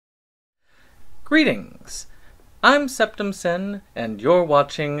Greetings! I'm Septum Sin, and you're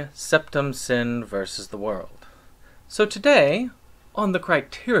watching Septum Sin vs. the World. So today, on the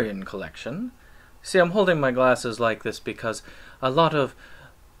Criterion Collection, see, I'm holding my glasses like this because a lot of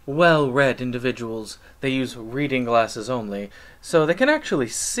well-read individuals, they use reading glasses only, so they can actually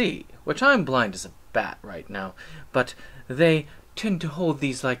see, which I'm blind as a bat right now, but they tend to hold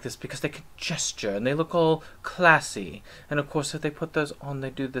these like this because they can gesture and they look all classy. And of course, if they put those on, they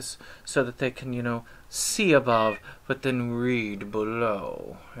do this so that they can, see above, but then read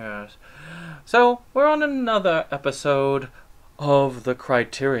below. Yes. So, we're on another episode of the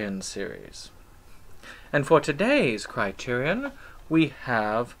Criterion series. And for today's Criterion, we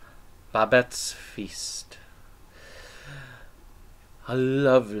have Babette's Feast. A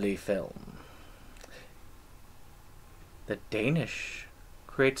lovely film. The Danish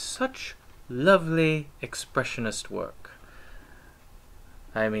create such lovely expressionist work.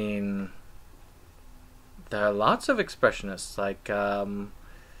 I mean, there are lots of expressionists, like, well,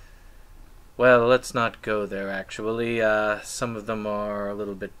 let's not go there, actually. Some of them are a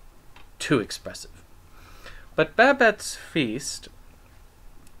little bit too expressive. But Babette's Feast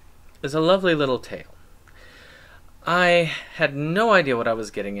is a lovely little tale. I had no idea what I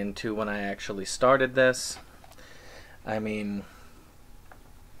was getting into when I actually started this. I mean,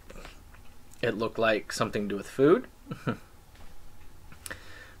 it looked like something to do with food.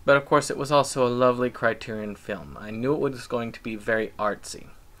 But of course, it was also a lovely Criterion film. I knew it was going to be very artsy.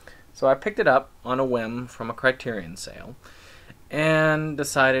 So I picked it up on a whim from a Criterion sale and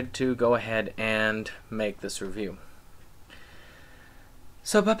decided to go ahead and make this review.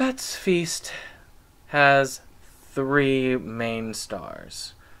 So Babette's Feast has three main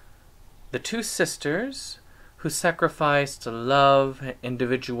stars. The two sisters who sacrificed love,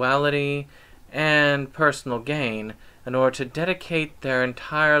 individuality, and personal gain in order to dedicate their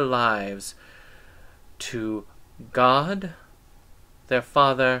entire lives to God, their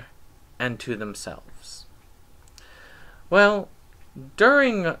Father, and to themselves. Well,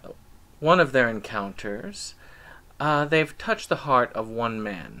 during one of their encounters, they've touched the heart of one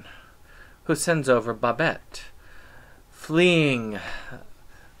man, who sends over Babette, fleeing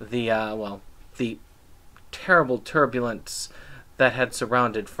the terrible turbulence that had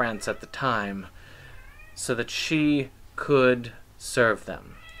surrounded France at the time, so that she could serve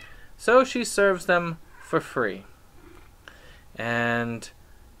them. So she serves them for free. And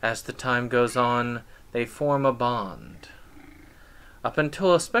as the time goes on, they form a bond, up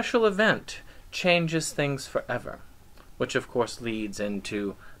until a special event changes things forever, which of course leads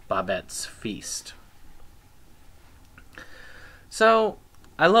into Babette's Feast. So,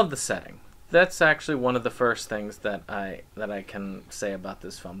 I love the setting. That's actually one of the first things that I can say about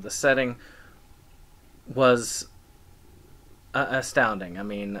this film. The setting was astounding. I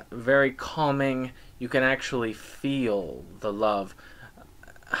mean, very calming. You can actually feel the love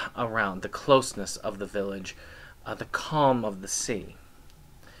around, the closeness of the village, the calm of the sea,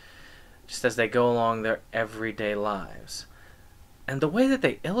 just as they go along their everyday lives. And the way that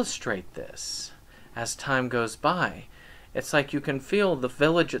they illustrate this as time goes by, it's like you can feel the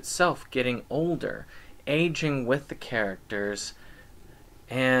village itself getting older, aging with the characters,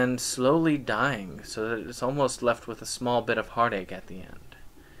 and slowly dying, so that it's almost left with a small bit of heartache at the end.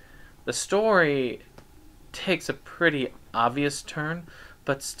 The story takes a pretty obvious turn,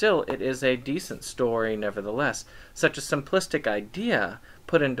 but still it is a decent story nevertheless. Such a simplistic idea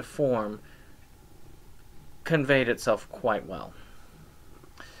put into form conveyed itself quite well.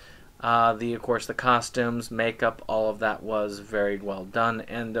 Of course, the costumes, makeup, all of that was very well done,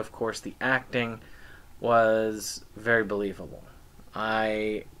 and of course the acting was very believable.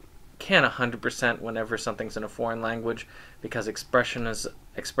 I can't 100% whenever something's in a foreign language, because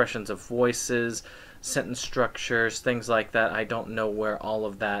expressions of voices, sentence structures, things like that, I don't know where all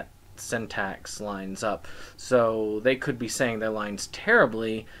of that syntax lines up. So they could be saying their lines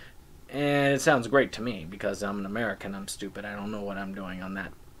terribly, and it sounds great to me, because I'm an American, I'm stupid, I don't know what I'm doing on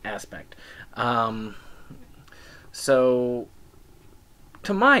that aspect. So,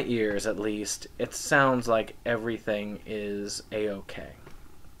 to my ears at least, it sounds like everything is a-okay.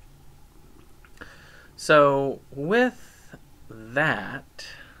 So, with that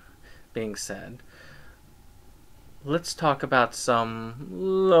being said, let's talk about some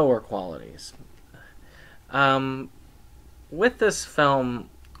lower qualities. With this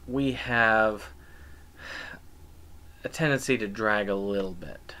film, we have a tendency to drag a little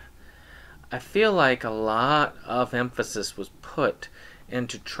bit. I feel like a lot of emphasis was put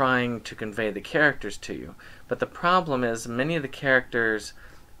into trying to convey the characters to you, but the problem is many of the characters,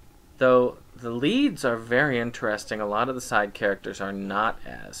 though the leads are very interesting, a lot of the side characters are not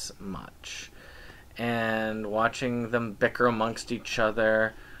as much. and watching them bicker amongst each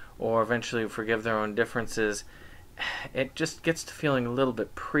other or eventually forgive their own differences, it just gets to feeling a little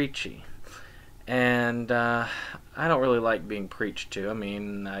bit preachy. And I don't really like being preached to. I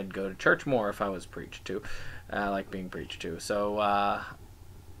mean, I'd go to church more if I was preached to. I like being preached to. So I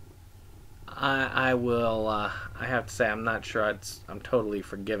have to say, I'm not sure I'm totally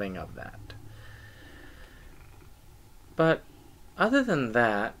forgiving of that. But other than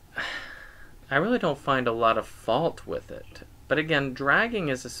that, I really don't find a lot of fault with it. But again, dragging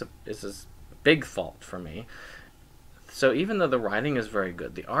is a big fault for me. So even though the writing is very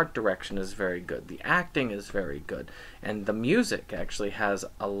good, the art direction is very good, the acting is very good, and the music actually has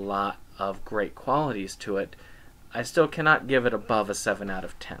a lot of great qualities to it, I still cannot give it above a 7 out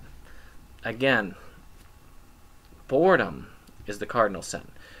of 10. Again, boredom is the cardinal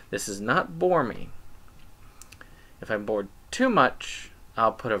sin. This does not bore me. If I'm bored too much,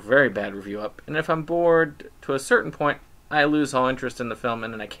 I'll put a very bad review up, and if I'm bored to a certain point, I lose all interest in the film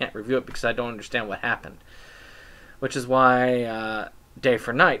and then I can't review it because I don't understand what happened. Which is why Day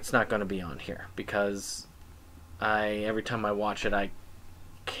for Night's not going to be on here, because every time I watch it, I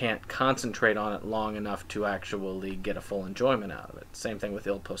can't concentrate on it long enough to actually get a full enjoyment out of it. Same thing with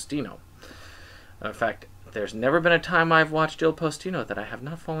Il Postino. In fact, there's never been a time I've watched Il Postino that I have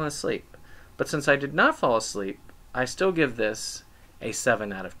not fallen asleep. But since I did not fall asleep, I still give this a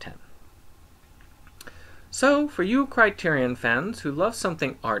 7 out of 10. So, for you Criterion fans who love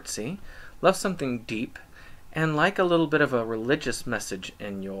something artsy, love something deep, and like a little bit of a religious message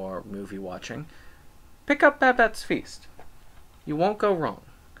in your movie watching, pick up Babette's Feast. You won't go wrong.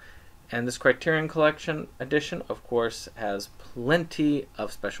 And this Criterion Collection edition, of course, has plenty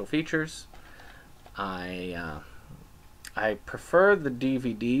of special features. I prefer the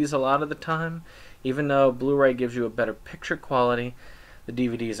DVDs a lot of the time. Even though Blu-ray gives you a better picture quality, the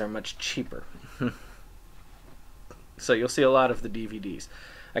DVDs are much cheaper. So you'll see a lot of the DVDs.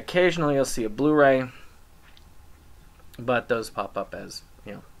 Occasionally you'll see a Blu-ray, but those pop up as,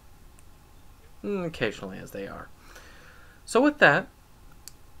 occasionally as they are. So with that,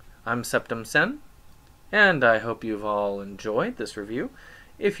 I'm Septum Sen, and I hope you've all enjoyed this review.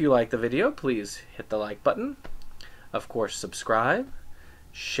 If you like the video, please hit the like button. Of course, subscribe,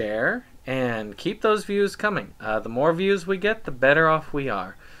 share, and keep those views coming. The more views we get, the better off we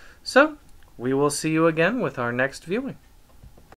are. So, we will see you again with our next viewing.